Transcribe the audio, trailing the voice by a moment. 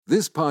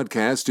This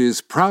podcast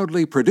is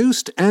proudly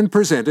produced and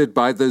presented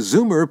by the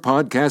Zoomer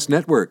Podcast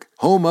Network,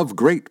 home of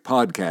great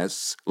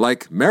podcasts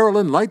like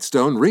Marilyn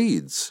Lightstone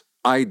Reads,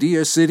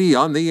 Idea City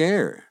on the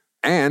Air,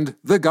 and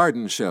The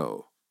Garden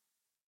Show.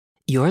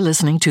 You're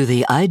listening to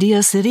the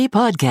Idea City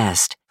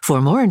podcast.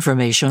 For more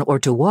information or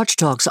to watch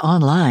talks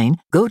online,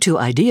 go to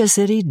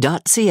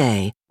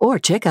ideacity.ca or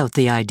check out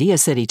the Idea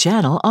City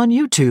channel on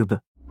YouTube.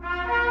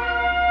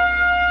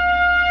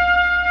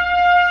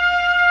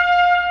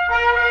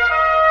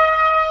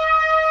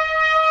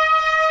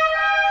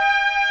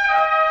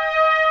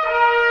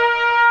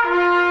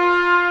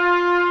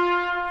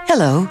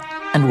 Hello,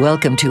 and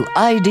welcome to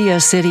Idea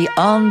City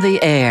on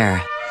the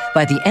Air.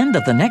 By the end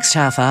of the next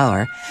half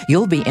hour,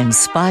 you'll be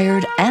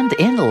inspired and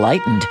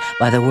enlightened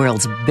by the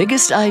world's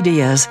biggest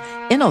ideas,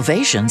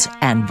 innovations,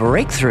 and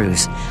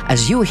breakthroughs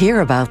as you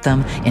hear about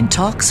them in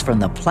talks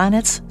from the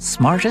planet's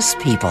smartest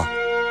people.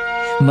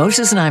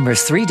 Moses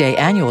Neimer's 3-day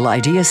annual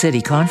Idea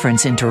City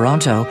conference in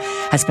Toronto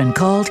has been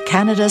called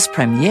Canada's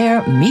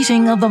premier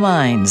meeting of the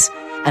minds,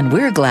 and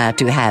we're glad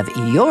to have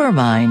your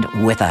mind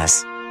with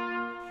us.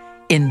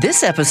 In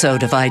this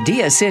episode of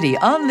Idea City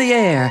on the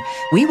Air,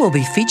 we will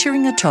be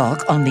featuring a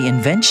talk on the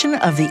invention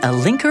of the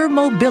Alinker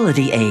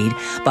mobility aid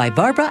by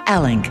Barbara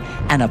Alink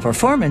and a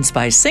performance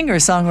by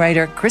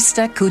singer-songwriter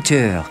Christa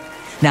Couture.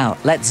 Now,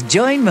 let's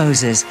join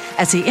Moses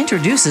as he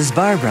introduces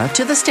Barbara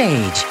to the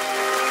stage.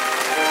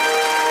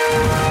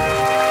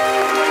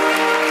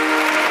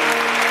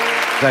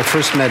 I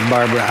first met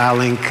Barbara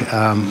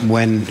Alink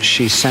when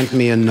she sent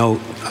me a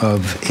note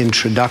of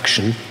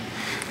introduction.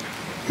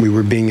 We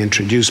were being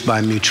introduced by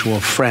a mutual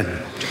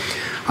friend.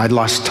 I'd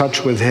lost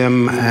touch with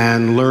him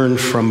and learned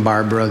from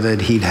Barbara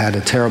that he'd had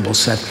a terrible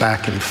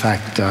setback, in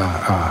fact, a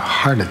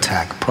heart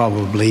attack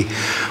probably,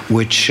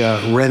 which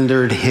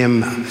rendered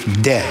him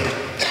dead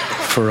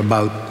for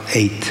about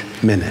 8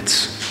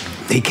 minutes.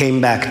 He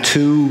came back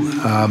to,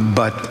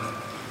 but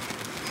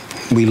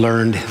he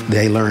learned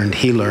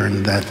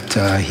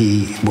that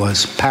he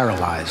was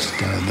paralyzed,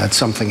 that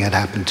something had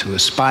happened to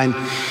his spine,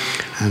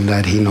 and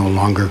that he no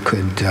longer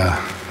could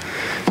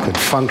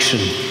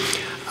function.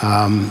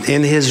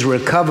 In his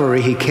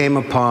recovery, he came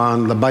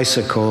upon the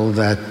bicycle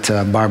that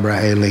Barbara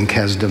Alink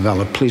has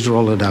developed. Please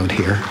roll it out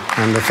here.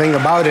 And the thing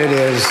about it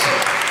is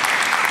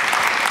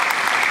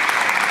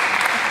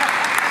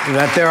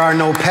that there are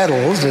no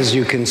pedals, as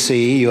you can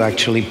see. You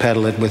actually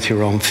pedal it with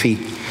your own feet.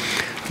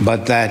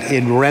 But that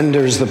it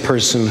renders the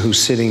person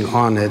who's sitting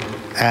on it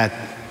at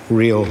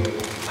real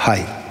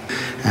height.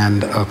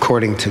 And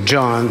according to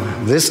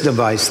John, this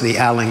device, the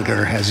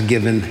Alinker, has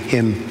given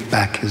him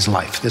back his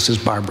life. This is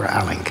Barbara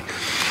Alink.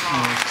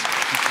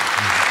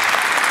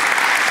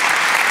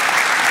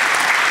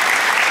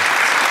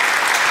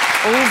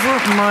 Over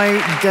my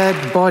dead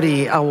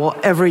body, I will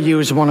ever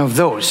use one of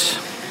those.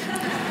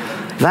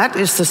 That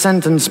is the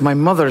sentence my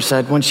mother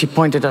said when she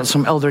pointed at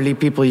some elderly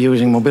people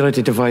using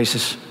mobility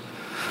devices.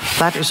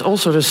 That is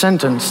also the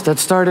sentence that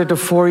started a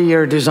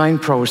 4-year design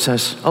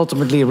process,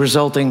 ultimately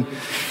resulting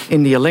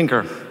in the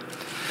Alinker.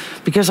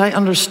 Because I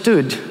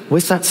understood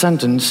with that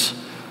sentence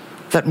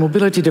that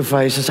mobility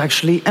devices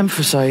actually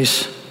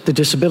emphasize the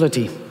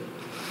disability.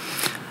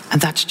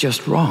 And that's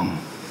just wrong.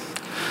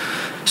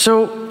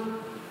 So,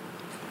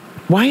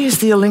 why is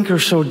the Alinker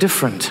so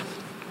different?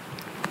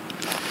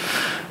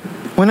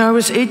 When I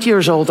was 8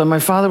 years old and my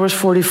father was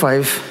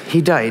 45,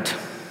 he died.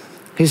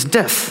 His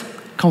death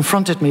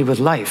confronted me with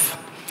life.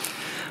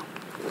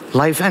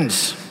 Life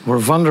ends. We're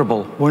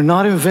vulnerable. We're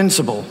not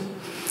invincible.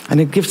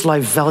 And it gives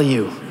life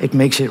value. It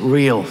makes it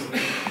real.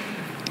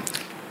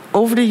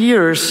 Over the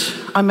years,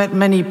 I met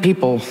many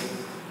people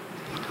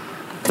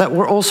that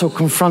were also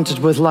confronted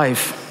with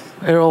life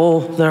in all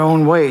their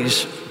own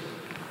ways.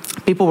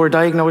 People were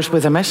diagnosed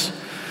with MS.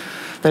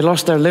 They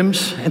lost their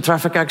limbs in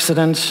traffic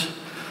accidents.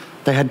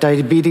 They had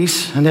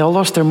diabetes, and they all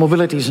lost their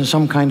mobilities in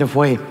some kind of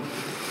way.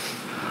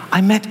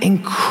 I met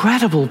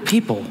incredible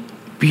people.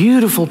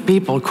 Beautiful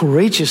people,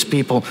 courageous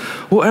people,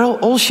 who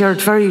all shared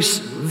very,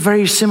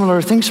 very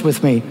similar things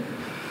with me.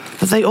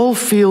 That they all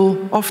feel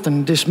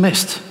often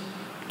dismissed,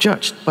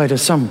 judged by the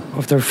sum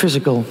of their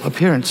physical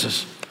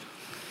appearances.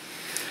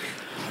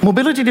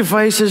 Mobility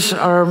devices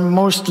are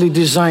mostly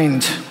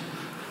designed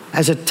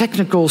as a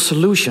technical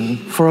solution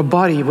for a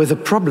body with a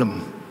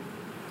problem.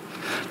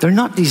 They're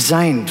not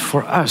designed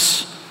for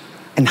us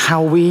and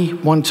how we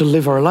want to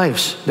live our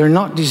lives. They're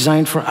not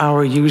designed for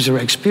our user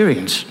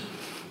experience.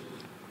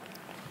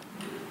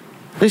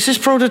 This is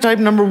prototype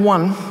number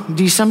 1,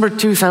 December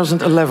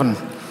 2011.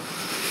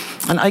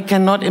 And I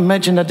cannot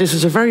imagine that this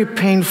is a very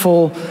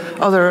painful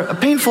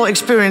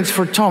experience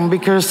for Tom,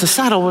 because the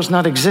saddle was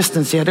not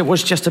existent yet. It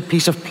was just a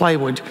piece of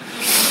plywood.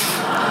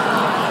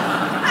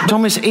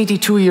 Tom is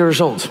 82 years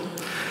old.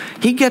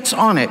 He gets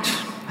on it,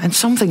 and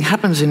something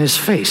happens in his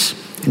face.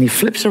 And he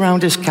flips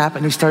around his cap,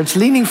 and he starts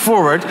leaning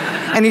forward,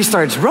 and he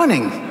starts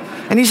running.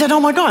 And he said, "Oh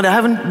my God, I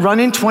haven't run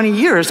in 20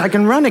 years. I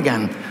can run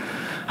again."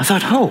 I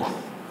thought,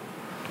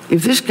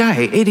 if this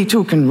guy,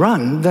 82, can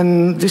run,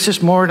 then this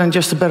is more than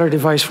just a better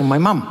device for my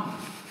mom.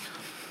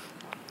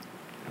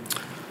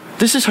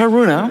 This is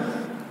Haruna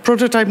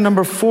Prototype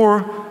number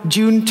 4,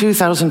 June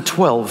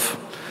 2012.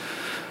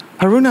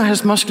 Haruna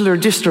has muscular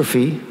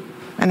dystrophy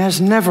and has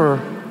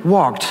never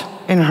walked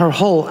in her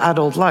whole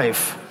adult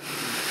life.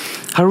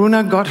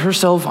 Haruna got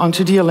herself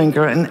onto the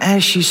Alinker, and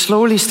as she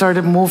slowly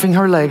started moving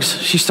her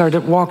legs, she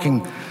started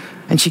walking.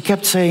 And she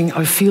kept saying,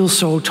 "I feel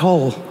so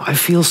tall, I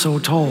feel so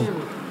tall."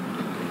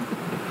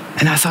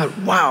 And I thought,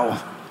 wow,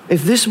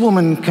 if this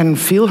woman can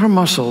feel her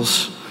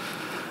muscles,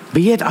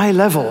 be at eye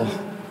level,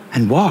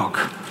 and walk,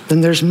 then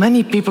there's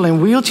many people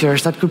in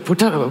wheelchairs that could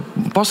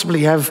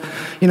possibly have,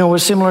 a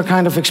similar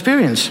kind of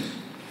experience.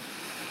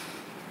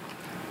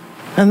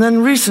 And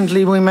then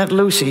recently we met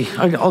Lucy.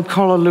 I'll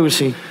call her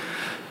Lucy.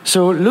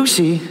 So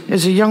Lucy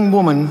is a young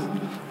woman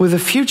with a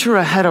future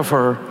ahead of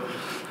her,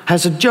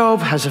 has a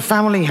job, has a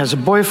family, has a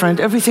boyfriend,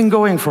 everything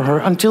going for her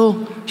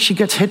until she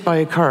gets hit by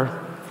a car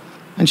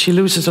and she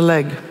loses a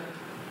leg.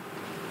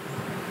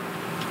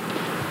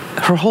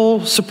 Her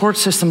whole support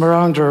system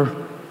around her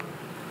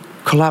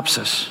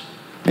collapses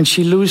and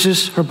she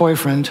loses her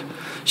boyfriend,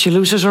 she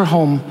loses her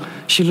home,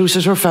 she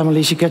loses her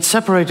family, she gets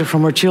separated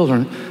from her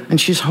children,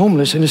 and she's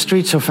homeless in the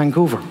streets of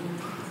Vancouver.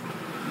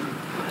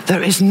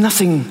 There is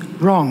nothing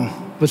wrong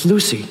with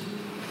Lucy.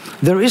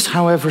 There is,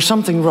 however,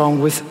 something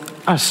wrong with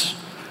us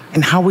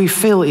and how we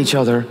fail each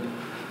other.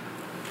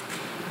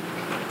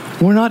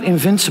 We're not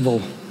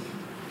invincible.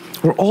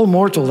 We're all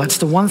mortal. That's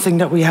the one thing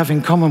that we have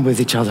in common with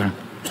each other.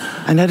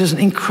 And that is an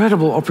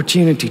incredible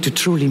opportunity to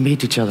truly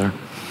meet each other.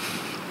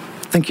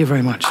 Thank you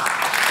very much.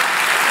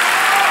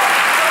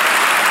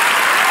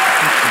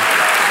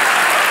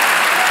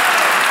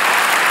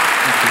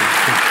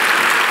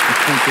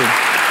 Thank you.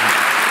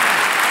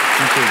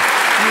 Thank you.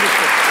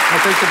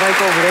 I'll take the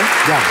bike over there.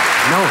 Yeah,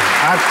 no,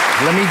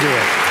 let me do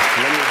it.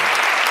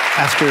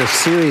 After a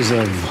series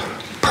of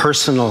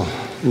personal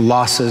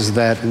losses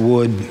that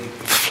would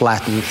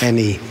flatten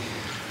any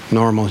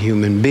normal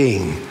human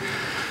being,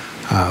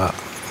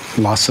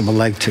 loss of a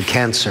leg to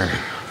cancer,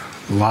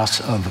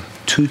 loss of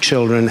 2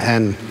 children,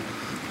 and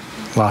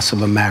loss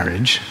of a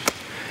marriage,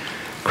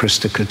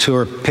 Christa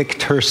Couture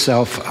picked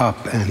herself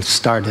up and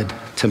started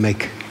to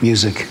make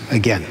music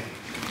again.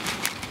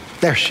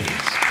 There she is.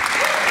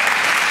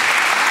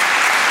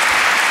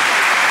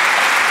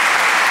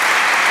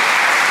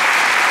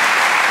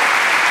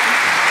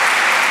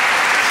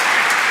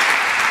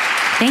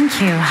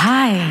 Thank you.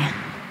 Hi.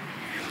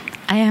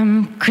 I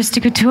am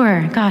Christa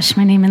Couture. Gosh,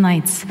 my name in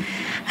lights.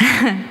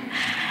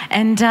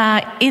 And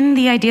in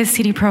the Ideas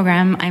City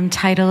program, I'm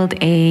titled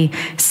a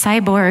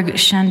cyborg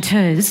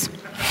chanteuse.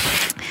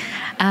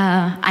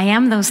 I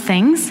am those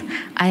things.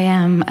 I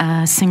am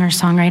a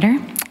singer-songwriter.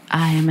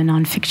 I am a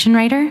nonfiction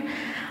writer.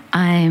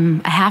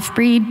 I'm a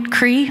half-breed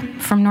Cree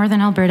from northern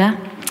Alberta.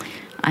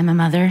 I'm a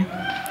mother.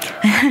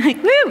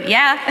 Woo,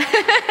 yeah.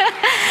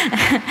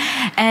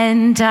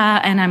 and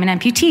I'm an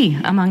amputee,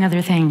 among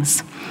other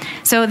things.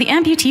 So the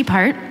amputee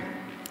part,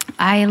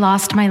 I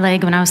lost my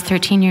leg when I was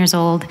 13 years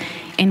old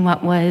in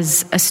what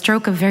was a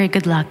stroke of very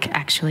good luck,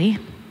 actually.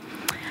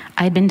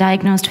 I'd been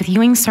diagnosed with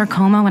Ewing's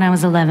sarcoma when I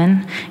was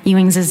 11.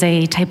 Ewing's is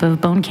a type of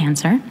bone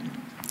cancer.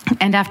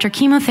 And after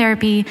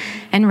chemotherapy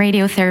and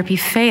radiotherapy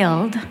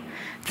failed,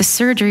 the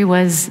surgery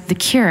was the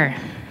cure.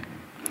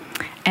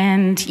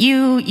 And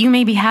you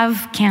maybe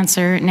have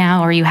cancer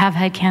now, or you have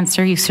had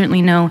cancer. You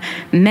certainly know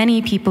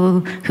many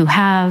people who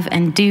have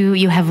and do.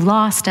 You have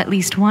lost at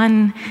least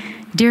one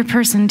dear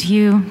person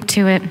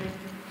to it.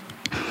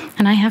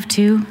 And I have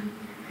too.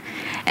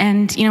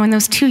 And, in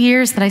those 2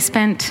 years that I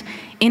spent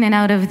in and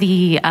out of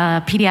the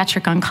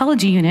pediatric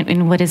oncology unit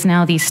in what is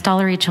now the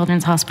Stollery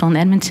Children's Hospital in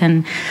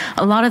Edmonton,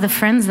 a lot of the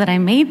friends that I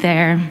made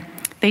there,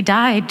 they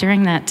died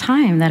during that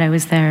time that I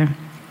was there.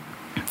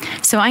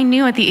 So I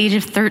knew at the age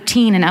of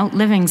 13 and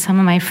outliving some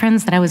of my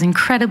friends that I was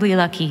incredibly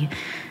lucky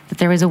that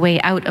there was a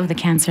way out of the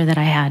cancer that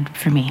I had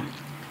for me.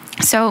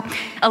 So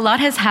a lot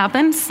has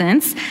happened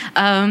since,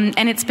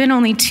 and it's been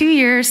only 2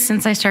 years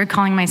since I started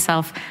calling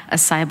myself a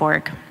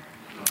cyborg.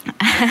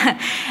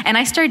 And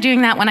I started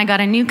doing that when I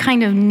got a new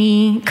kind of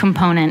knee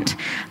component,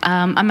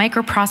 a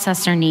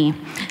microprocessor knee.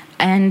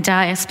 And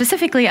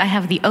specifically, I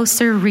have the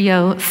Oser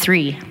Rio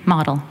 3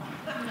 model.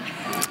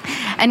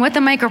 And what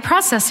the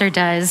microprocessor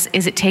does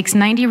is it takes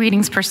 90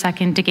 readings per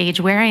second to gauge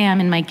where I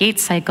am in my gait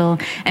cycle,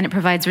 and it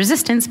provides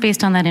resistance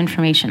based on that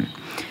information.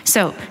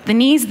 So the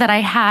knees that I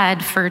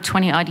had for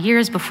 20 odd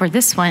years before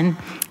this one,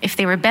 if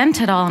they were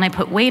bent at all and I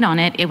put weight on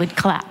it, it would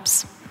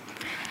collapse.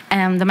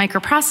 And the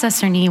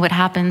microprocessor knee, what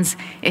happens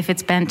if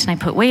it's bent and I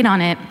put weight on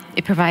it,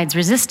 it provides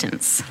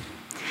resistance.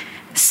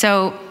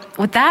 So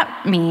what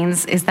that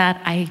means is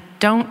that I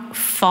don't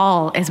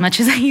fall as much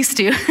as I used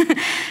to,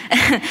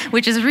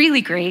 which is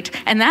really great.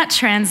 And that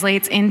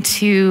translates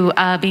into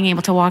being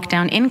able to walk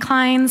down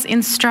inclines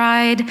in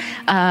stride.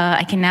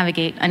 I can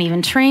navigate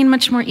uneven terrain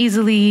much more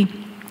easily.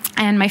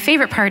 And my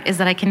favorite part is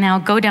that I can now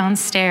go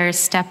downstairs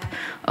step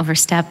over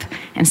step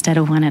instead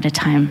of one at a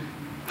time.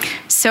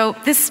 So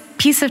this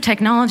piece of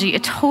technology,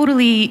 it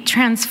totally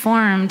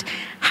transformed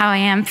how I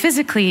am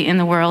physically in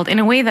the world in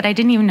a way that I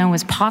didn't even know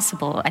was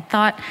possible. I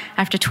thought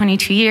after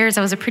 22 years,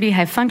 I was a pretty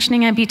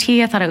high-functioning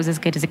amputee. I thought it was as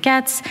good as it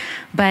gets,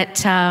 but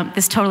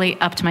this totally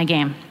upped my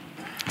game.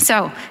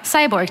 So,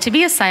 cyborg. To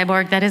be a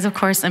cyborg, that is, of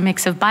course, a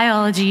mix of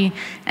biology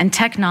and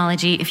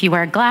technology. If you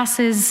wear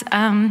glasses,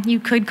 you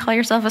could call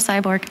yourself a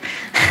cyborg.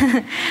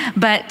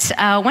 But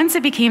once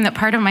it became that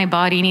part of my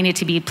body needed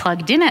to be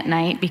plugged in at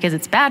night because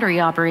it's battery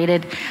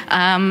operated,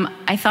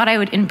 I thought I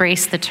would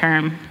embrace the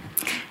term.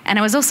 And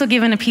I was also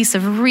given a piece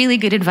of really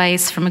good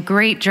advice from a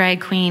great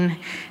drag queen,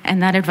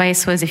 and that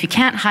advice was, if you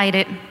can't hide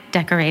it,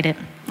 decorate it.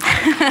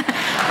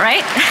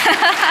 Right?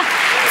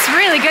 It's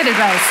really good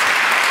advice.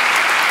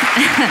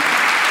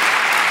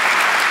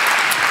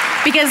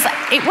 Because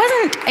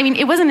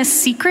it wasn't a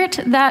secret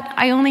that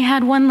I only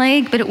had one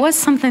leg, but it was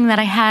something that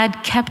I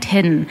had kept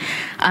hidden.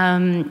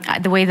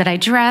 The way that I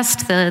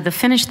dressed, the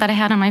finish that I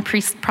had on my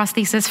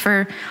prosthesis,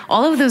 for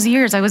all of those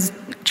years, I was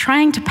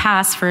trying to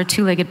pass for a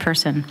two-legged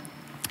person.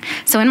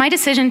 So in my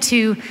decision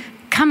to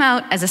come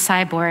out as a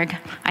cyborg,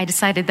 I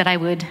decided that I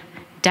would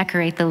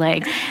decorate the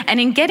leg. And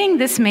in getting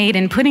this made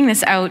and putting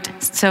this out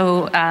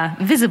so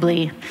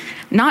visibly,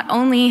 not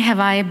only have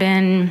I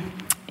been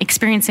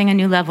experiencing a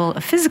new level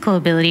of physical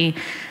ability,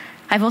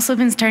 I've also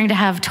been starting to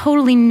have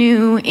totally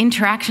new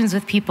interactions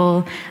with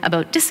people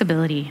about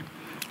disability.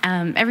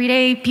 Every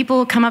day,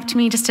 people come up to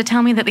me just to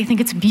tell me that they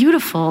think it's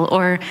beautiful,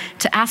 or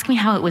to ask me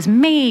how it was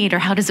made, or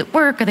how does it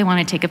work, or they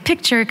want to take a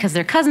picture because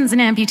their cousin's an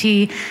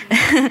amputee.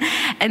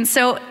 And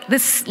so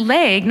this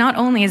leg, not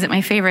only is it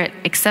my favorite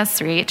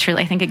accessory,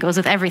 truly, I think it goes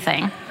with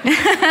everything.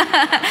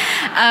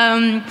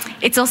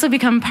 It's also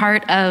become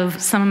part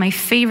of some of my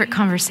favorite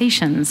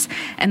conversations.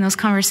 And those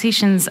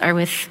conversations are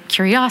with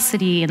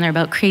curiosity, and they're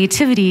about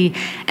creativity.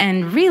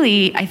 And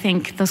really, I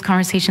think those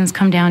conversations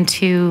come down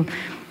to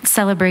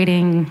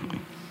celebrating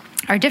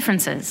our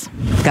differences.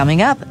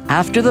 Coming up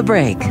after the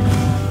break.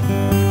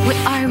 What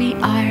are we?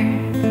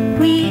 Are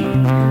we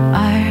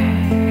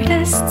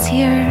artists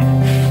here?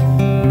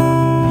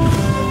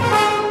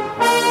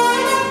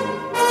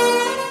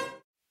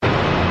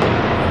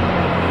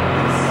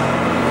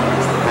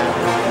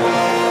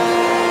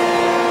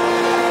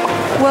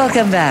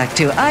 Welcome back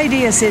to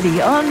Idea City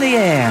on the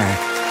Air.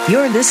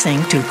 You're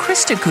listening to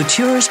Christa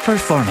Couture's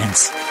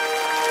performance.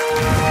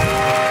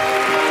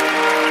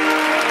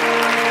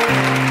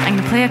 I'm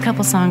going to play a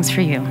couple songs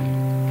for you.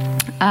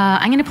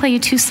 I'm going to play you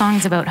two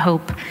songs about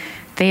hope.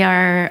 They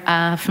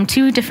are from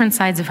two different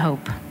sides of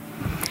hope.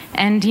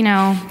 And, you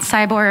know,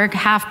 cyborg,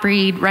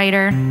 half-breed,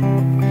 writer.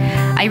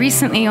 I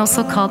recently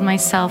also called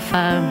myself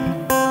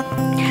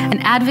an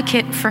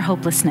advocate for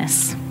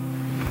hopelessness.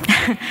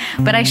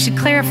 But I should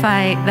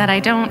clarify that I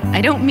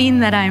don't mean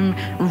that I'm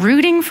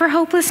rooting for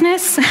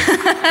hopelessness.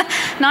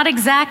 Not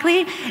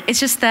exactly. It's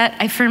just that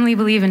I firmly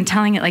believe in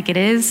telling it like it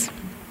is.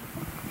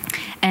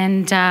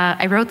 And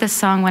I wrote this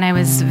song when I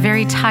was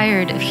very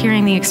tired of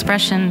hearing the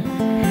expression,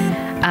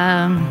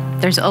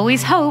 there's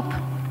always hope,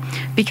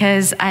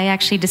 because I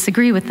actually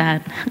disagree with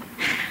that.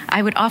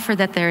 I would offer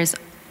that there is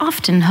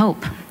often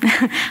hope.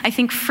 I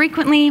think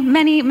frequently,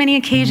 many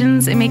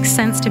occasions, it makes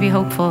sense to be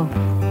hopeful.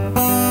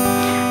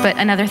 But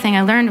another thing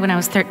I learned when I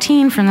was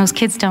 13 from those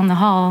kids down the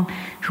hall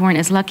who weren't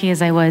as lucky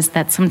as I was,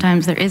 that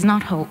sometimes there is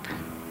not hope.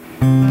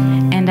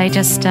 And I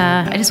just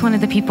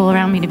wanted the people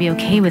around me to be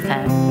okay with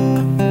that.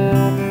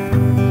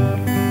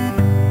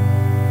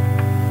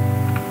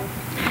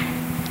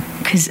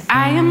 Cause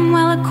I am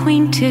well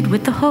acquainted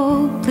with the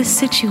hopeless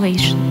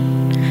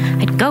situation.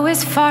 I'd go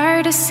as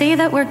far to say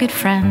that we're good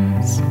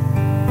friends.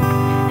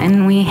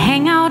 And we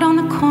hang out on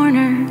the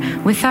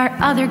corner with our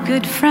other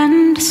good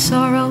friend,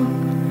 Sorrow,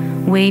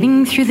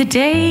 waiting through the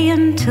day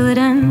until it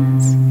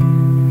ends.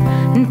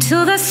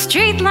 Until the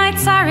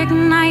streetlights are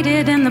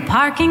ignited and the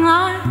parking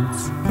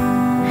lots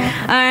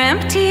are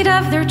emptied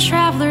of their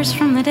travelers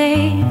from the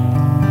day.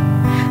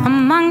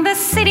 Among the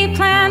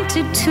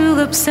city-planted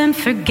tulips and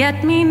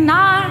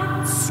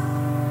forget-me-nots,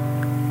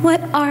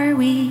 what are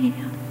we?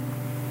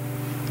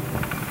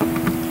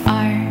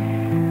 Are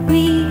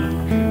we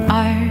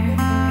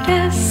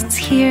artists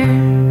here?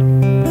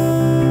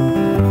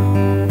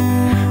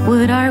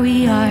 What are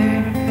we?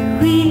 Are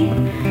we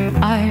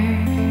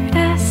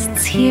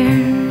artists here?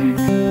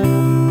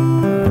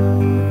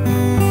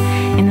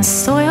 In the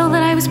soil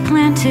that I was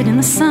planted, in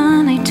the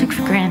sun I took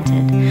for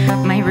granted,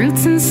 my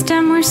roots and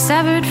stem were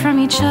severed from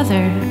each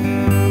other.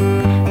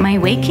 My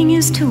waking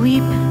is to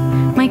weep,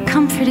 my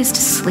comfort is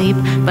to sleep,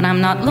 but I'm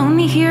not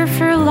lonely here,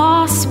 for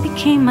loss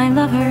became my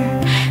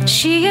lover.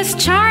 She is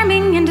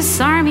charming and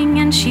disarming,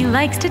 and she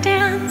likes to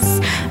dance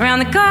around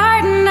the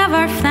garden of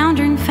our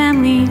floundering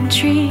family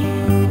tree.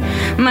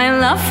 My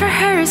love for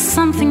her is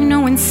something no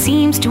one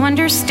seems to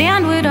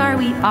understand. What are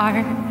we?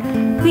 Are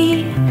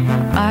we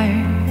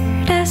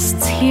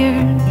artists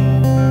here?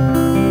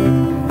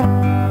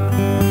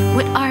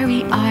 What are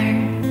we? Are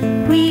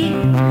we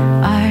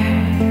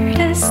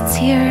artists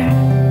here?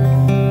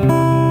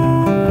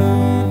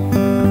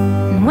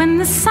 And when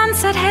the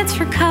sunset heads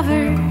for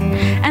cover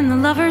and the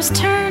lovers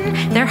turn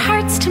their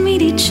hearts to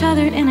meet each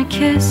other in a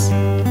kiss,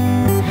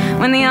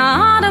 when the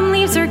autumn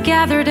leaves are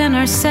gathered and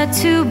are set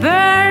to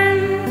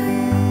burn.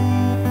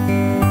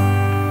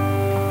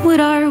 What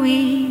are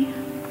we?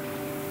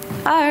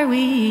 Are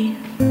we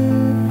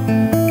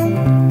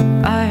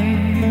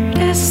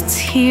artists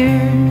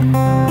here?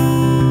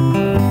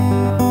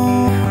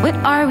 What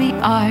are we?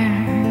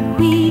 Are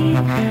we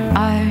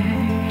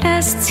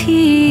artists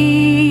here?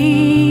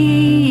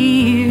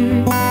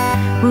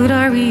 What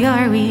are we?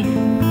 Are we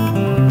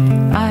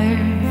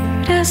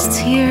artists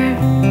here?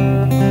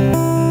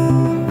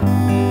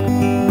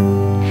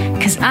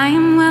 'Cause I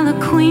am well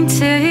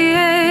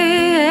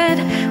acquainted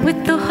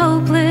with the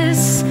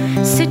hopeless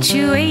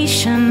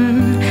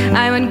situation.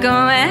 I would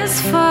go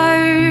as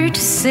far to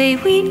say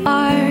we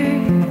are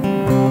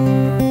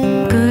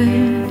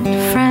good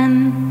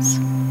friends.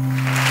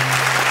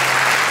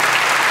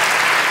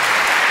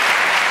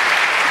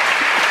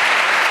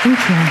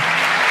 Thank you.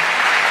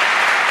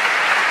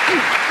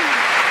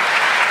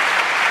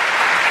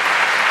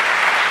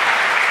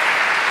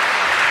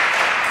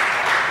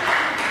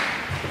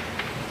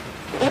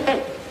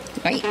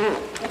 Right.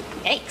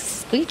 Hey,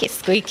 squeaky,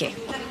 squeaky.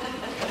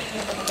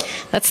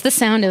 That's the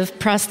sound of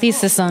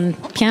prosthesis on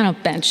piano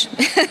bench.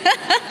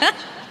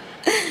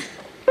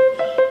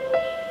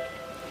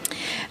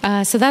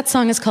 So that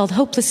song is called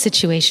Hopeless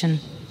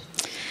Situation.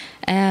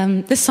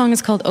 This song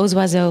is called Aux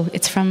oiseaux.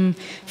 It's from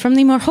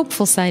the more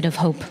hopeful side of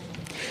hope.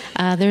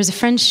 There's a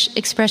French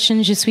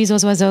expression, je suis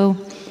aux oiseaux.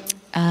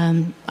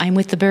 I'm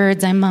with the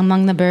birds, I'm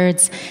among the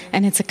birds,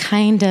 and it's a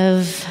kind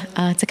of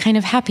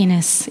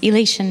happiness,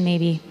 elation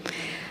maybe.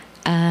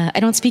 I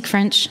don't speak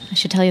French, I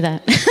should tell you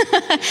that,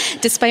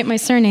 despite my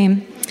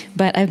surname,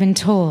 but I've been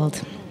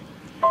told.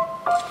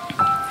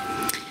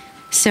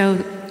 So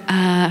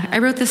I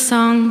wrote this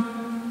song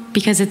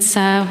because it's,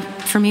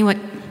 for me, what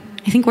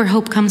I think where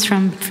hope comes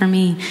from for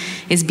me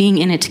is being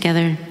in it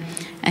together.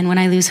 And when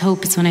I lose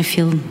hope, it's when I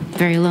feel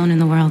very alone in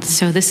the world.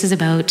 So this is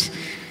about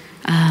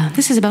us.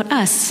 This is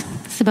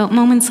about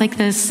moments like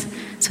this.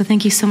 So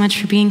thank you so much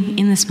for being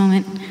in this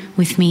moment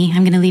with me.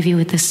 I'm going to leave you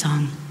with this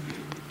song.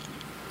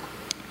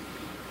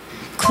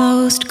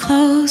 Closed,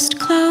 closed,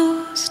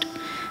 closed.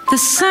 The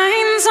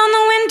signs on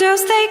the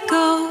windows, they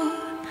go.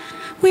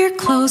 We're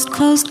closed,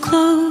 closed,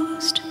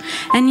 closed.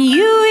 And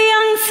you,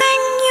 young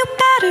thing, you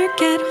better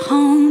get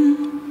home.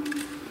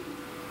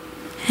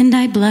 And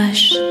I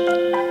blush.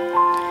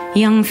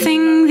 Young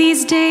thing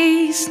these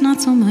days, not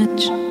so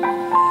much.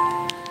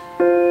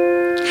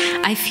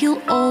 I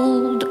feel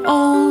old,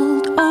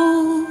 old,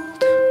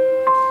 old.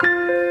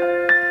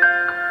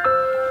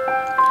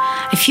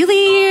 I feel the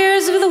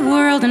years of the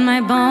world in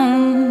my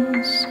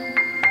bones.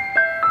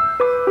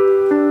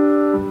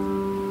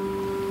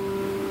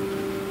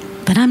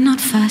 But I'm not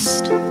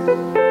fussed.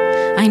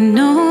 I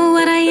know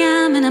what I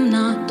am and I'm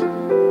not.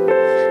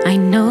 I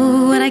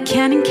know what I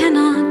can and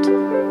cannot.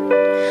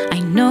 I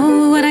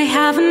know what I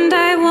have and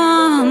I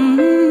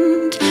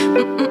want.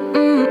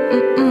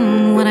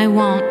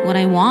 What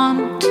I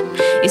want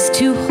is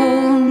to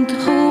hold,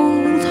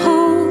 hold,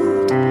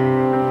 hold,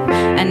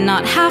 and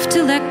not have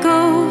to let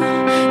go.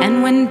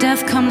 And when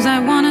death comes, I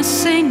want to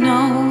say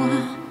no.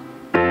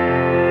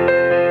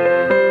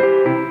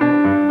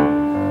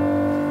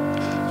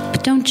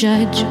 But don't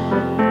judge.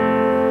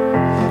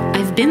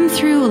 I've been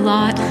through a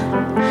lot.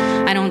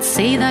 I don't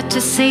say that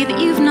to say that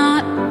you've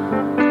not.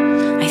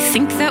 I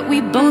think that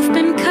we've both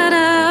been cut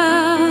up.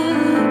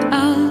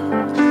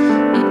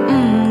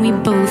 We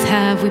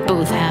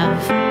both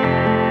have.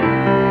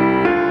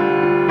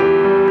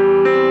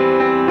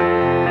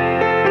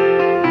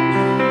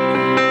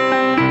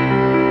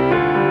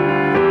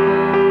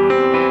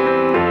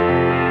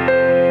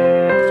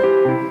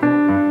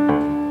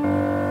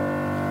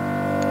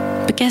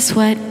 But guess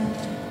what?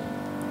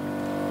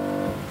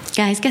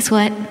 Guys, guess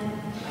what?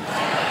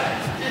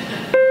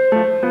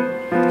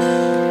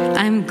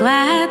 I'm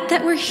glad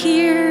that we're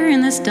here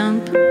in this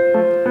dump.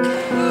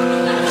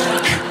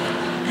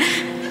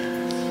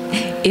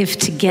 If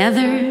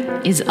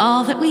together is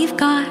all that we've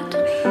got,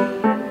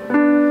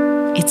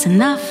 it's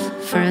enough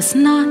for us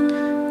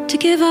not to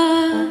give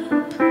up.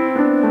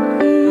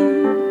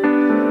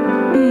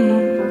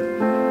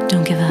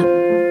 Don't give up.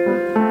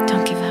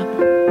 Don't give up.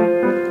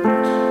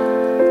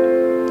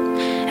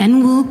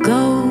 And we'll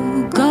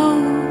go, go,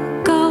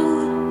 go.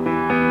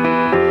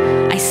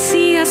 I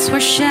see us where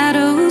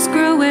shadows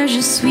grow, where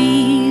je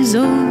suis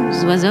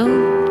aux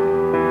oiseaux.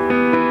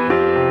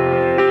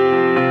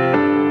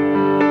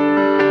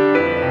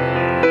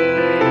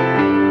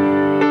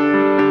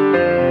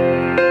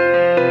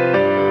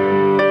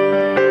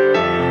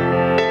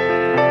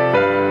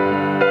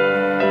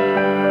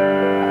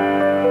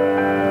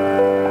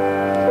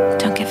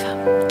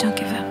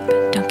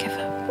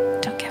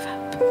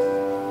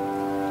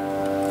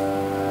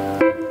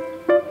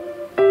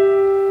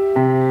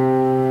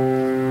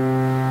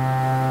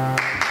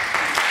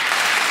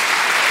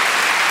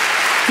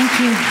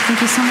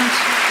 Thank you so much.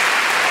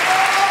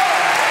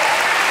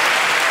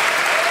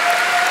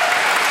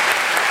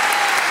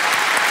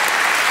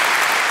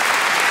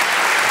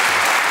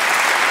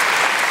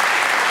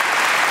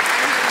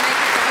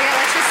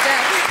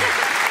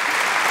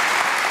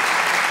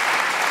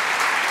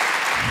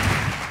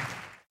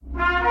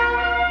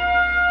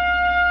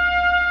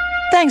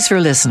 Thanks for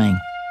listening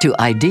to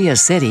Idea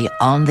City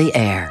on the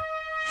Air.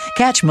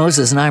 Catch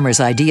Moses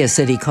Neimer's Idea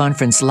City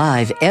Conference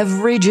live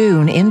every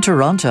June in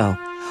Toronto,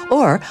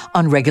 or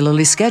on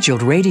regularly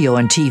scheduled radio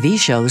and TV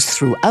shows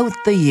throughout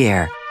the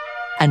year.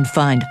 And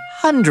find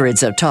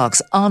hundreds of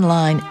talks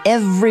online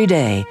every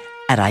day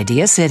at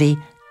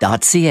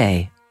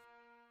ideacity.ca.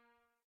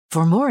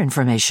 For more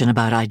information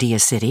about Idea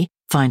City,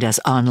 find us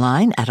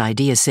online at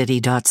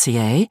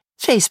ideacity.ca,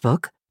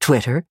 Facebook,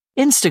 Twitter,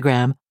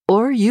 Instagram,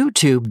 or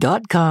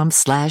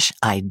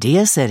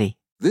youtube.com/ideacity.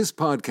 This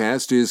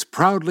podcast is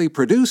proudly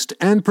produced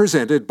and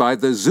presented by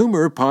the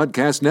Zoomer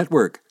Podcast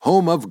Network,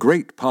 home of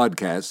great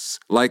podcasts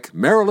like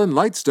Marilyn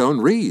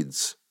Lightstone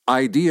Reads,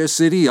 Idea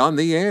City on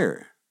the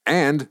Air,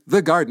 and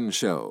The Garden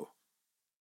Show.